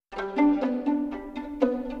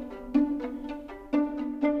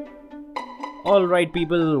All right,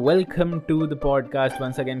 people, welcome to the podcast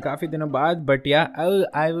once again. काफ़ी दिनों बाद, but yeah,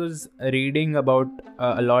 I was reading about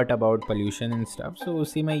a lot about pollution and stuff. So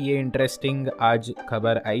उसी में ये interesting आज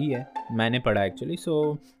खबर आई है, मैंने पढ़ा actually. So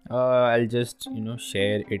I'll just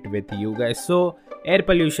share it with you guys. So air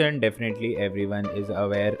pollution, definitely everyone is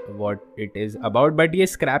aware what it is about. But ये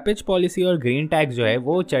scrappage policy और green tax जो है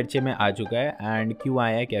वो चर्चे में आ चुका है. And क्यों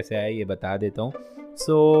आया है, कैसे आया, ये बता देता हूँ.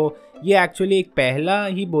 ये एक्चुअली एक पहला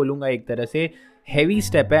ही बोलूँगा एक तरह से हैवी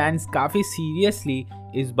स्टेप है एंड काफ़ी सीरियसली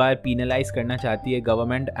इस बार पीनलाइज करना चाहती है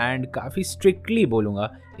गवर्नमेंट एंड काफ़ी स्ट्रिक्टली बोलूँगा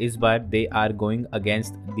इस बार they are going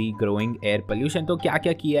against the growing air pollution. तो क्या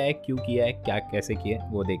क्या किया है, क्यों किया है, क्या कैसे किया है,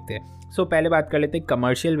 वो देखते हैं. पहले बात कर लेते हैं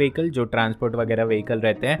कमर्शियल व्हीकल, जो ट्रांसपोर्ट वगैरह व्हीकल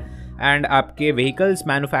रहते हैं एंड आपके व्हीकल्स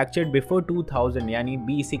मैन्युफैक्चर्ड बिफोर 2000 यानी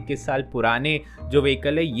 20-21 साल पुराने जो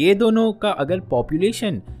व्हीकल है, ये दोनों का अगर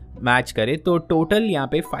पॉपुलेशन मैच करे तो टोटल यहाँ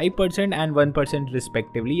पे 5% एंड 1%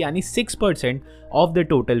 रिस्पेक्टिवली, यानी 6% of the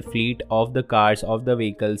total fleet of the cars of the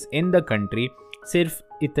vehicles in the country.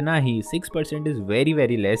 सिर्फ इतना ही 6% इज़ वेरी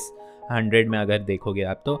वेरी लेस 100 में अगर देखोगे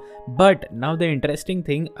आप तो. But now the interesting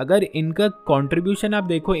thing, अगर इनका कॉन्ट्रीब्यूशन आप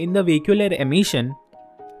देखो in the vehicular emission,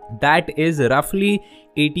 that is रफली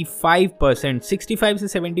 85%, 65 से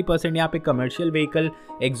 70% यहाँ पे कमर्शियल व्हीकल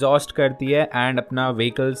एग्जॉस्ट करती है एंड अपना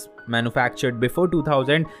vehicles manufactured before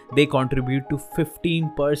 2000 they contribute to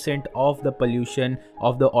 15% of the pollution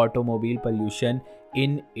of the automobile pollution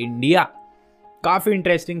in India. काफ़ी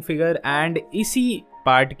इंटरेस्टिंग फिगर एंड इसी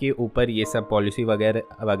पार्ट के ऊपर ये सब पॉलिसी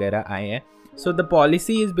वगैरह वगैरह आए हैं. So the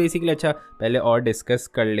policy is basically, अच्छा पहले और डिस्कस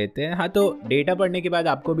कर लेते हैं. हाँ, तो डेटा पढ़ने के बाद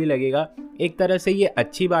आपको भी लगेगा एक तरह से ये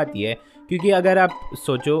अच्छी बात ये है, क्योंकि अगर आप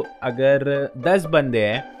सोचो अगर 10 बंदे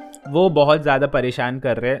हैं वो बहुत ज़्यादा परेशान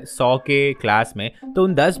कर रहे हैं 100 के क्लास में, तो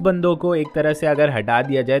उन 10 बंदों को एक तरह से अगर हटा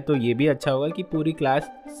दिया जाए तो ये भी अच्छा होगा कि पूरी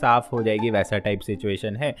क्लास साफ़ हो जाएगी, वैसा टाइप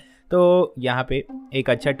सिचुएशन है. तो यहाँ पे एक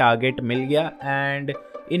अच्छा टारगेट मिल गया एंड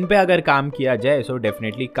इन पे अगर काम किया जाए सो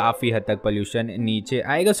डेफिनेटली काफ़ी हद तक पोल्यूशन नीचे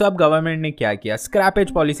आएगा. अब गवर्नमेंट ने क्या किया,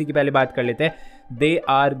 स्क्रैपेज पॉलिसी की पहले बात कर लेते हैं.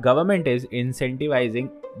 Government is incentivizing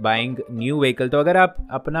buying new vehicle. तो अगर आप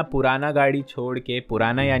अपना पुराना गाड़ी छोड़ के,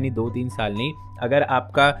 पुराना यानी 2-3 साल नहीं, अगर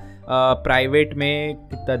आपका प्राइवेट में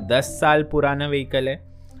कितना 10 साल पुराना व्हीकल है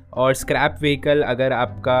और स्क्रैप व्हीकल अगर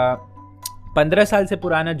आपका 15 साल से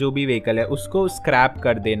पुराना जो भी व्हीकल है उसको स्क्रैप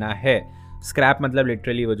कर देना है. स्क्रैप मतलब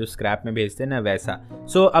लिटरली वो जो स्क्रैप में भेजते हैं ना, वैसा.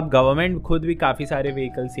 अब गवर्नमेंट खुद भी काफ़ी सारे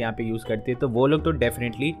व्हीकल्स यहाँ पे यूज़ करती है, तो वो लोग तो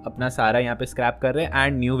डेफिनेटली अपना सारा यहाँ पे स्क्रैप कर रहे हैं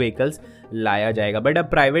एंड न्यू व्हीकल्स लाया जाएगा. बट अब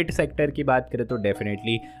प्राइवेट सेक्टर की बात करें तो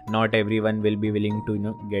definitely not everyone will be willing to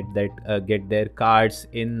get their cars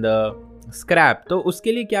in the scrap. तो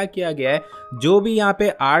उसके लिए क्या किया गया है, जो भी यहाँ पे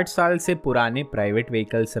 8 साल से पुराने प्राइवेट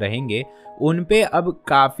व्हीकल्स रहेंगे उन पे अब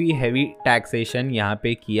काफ़ी हैवी टैक्सेशन यहाँ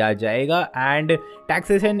पे किया जाएगा. एंड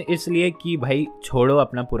टैक्सेशन इसलिए कि भाई छोड़ो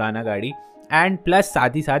अपना पुराना गाड़ी, एंड प्लस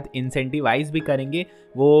साथ ही साथ इंसेंटिवाइज भी करेंगे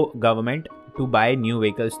वो government to buy new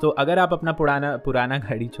vehicles. तो अगर आप अपना पुराना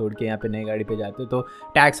गाड़ी छोड़ के यहाँ पे नई गाड़ी पे जाते हो तो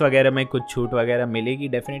टैक्स वगैरह में कुछ छूट वगैरह मिलेगी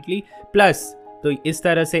डेफिनेटली. प्लस तो इस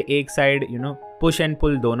तरह से एक साइड पुश एंड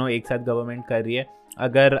पुल दोनों एक साथ गवर्नमेंट कर रही है.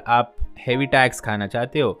 अगर आप हैवी टैक्स खाना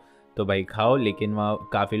चाहते हो तो भाई खाओ, लेकिन वहाँ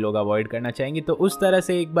काफ़ी लोग अवॉइड करना चाहेंगे. तो उस तरह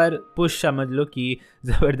से एक बार पुश समझ लो कि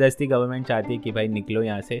ज़बरदस्ती गवर्नमेंट चाहती है कि भाई निकलो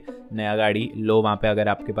यहाँ से, नया गाड़ी लो वहाँ पे अगर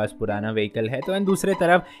आपके पास पुराना व्हीकल है तो. एंड दूसरे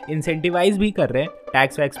तरफ इंसेंटिवाइज भी कर रहे हैं,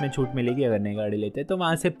 टैक्स वैक्स में छूट मिलेगी अगर नई गाड़ी लेते हैं, तो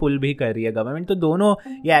वहाँ से पुल भी कर रही है गवर्नमेंट. तो दोनों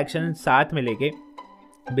ये एक्शन साथ में लेके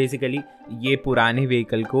बेसिकली ये पुराने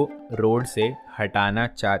व्हीकल को रोड से हटाना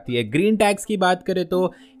चाहती है. ग्रीन टैक्स की बात करें तो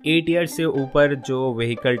 8 ईयर्स से ऊपर जो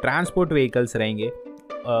व्हीकल ट्रांसपोर्ट व्हीकल्स रहेंगे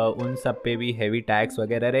उन सब पे भी हैवी टैक्स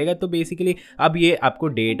वगैरह रहेगा. तो बेसिकली अब ये आपको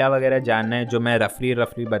डेटा वगैरह जानना है, जो मैं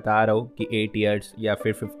रफली बता रहा हूँ कि 8 ईयर्स या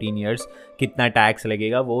फिर 15 ईयर्स कितना टैक्स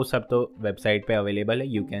लगेगा, वो सब तो वेबसाइट पे अवेलेबल है,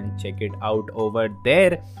 you can check it out over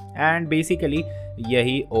there. And basically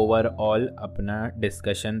यही ओवरऑल अपना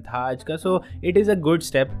डिस्कशन था आज का. It is a good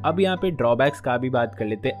step. अब यहाँ पे ड्रॉबैक्स का भी बात कर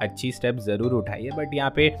लेते हैं. अच्छी स्टेप ज़रूर उठाइए, बट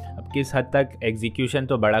यहाँ पे अब किस हद तक एग्जीक्यूशन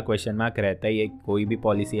तो बड़ा क्वेश्चन मार्क रहता ही है. कोई भी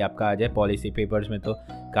पॉलिसी आपका आ जाए, पॉलिसी पेपर्स में तो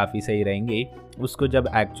काफ़ी सही रहेंगे, उसको जब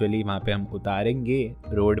एक्चुअली वहाँ पे हम उतारेंगे,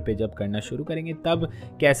 रोड पे जब करना शुरू करेंगे, तब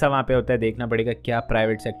कैसा वहाँ पे होता है देखना पड़ेगा. क्या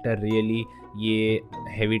प्राइवेट सेक्टर रियली ये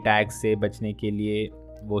हैवी टैक्स से बचने के लिए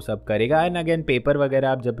वो सब करेगा. एंड अगेन पेपर वगैरह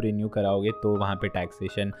आप जब रिन्यू कराओगे तो वहाँ पे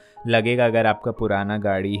टैक्सेशन लगेगा अगर आपका पुराना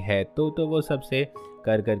गाड़ी है तो वो सबसे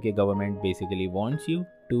करके government basically wants you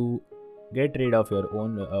to get rid of your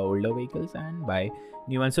own older vehicles and bye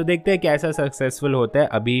new one. देखते हैं कैसा सक्सेसफुल होता है.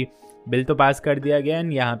 अभी बिल तो पास कर दिया गया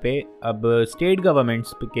एंड यहाँ पे अब स्टेट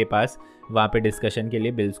गवर्नमेंट्स के पास वहाँ पे डिस्कशन के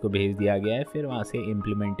लिए बिल्स को भेज दिया गया है, फिर वहाँ से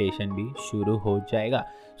इम्प्लीमेंटेशन भी शुरू हो जाएगा.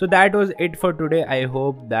 So that was it for today. I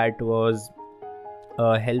hope that was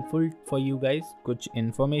helpful for you guys. कुछ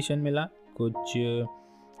इन्फॉर्मेशन मिला, कुछ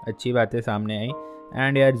अच्छी बातें सामने आई.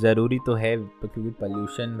 एंड यार ज़रूरी तो है क्योंकि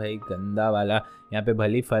पोल्यूशन भाई गंदा वाला, यहाँ पे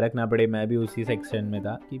भले फ़र्क ना पड़े. मैं भी उसी सेक्शन में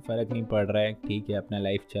था कि फ़र्क नहीं पड़ रहा है, ठीक है अपना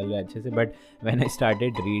लाइफ चल रहा है अच्छे से. But when I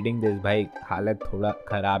started reading this भाई हालत थोड़ा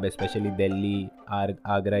ख़राब है. स्पेशली दिल्ली,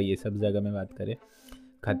 आगरा, ये सब जगह में बात करें,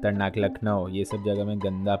 खतरनाक, लखनऊ, ये सब जगह में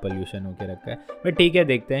गंदा पोल्यूशन होके रखा है. बट ठीक है,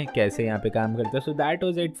 देखते हैं कैसे यहाँ पे काम करता है. So that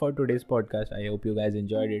was it for today's podcast. I hope you guys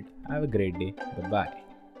enjoyed it. Have a great day. Bye.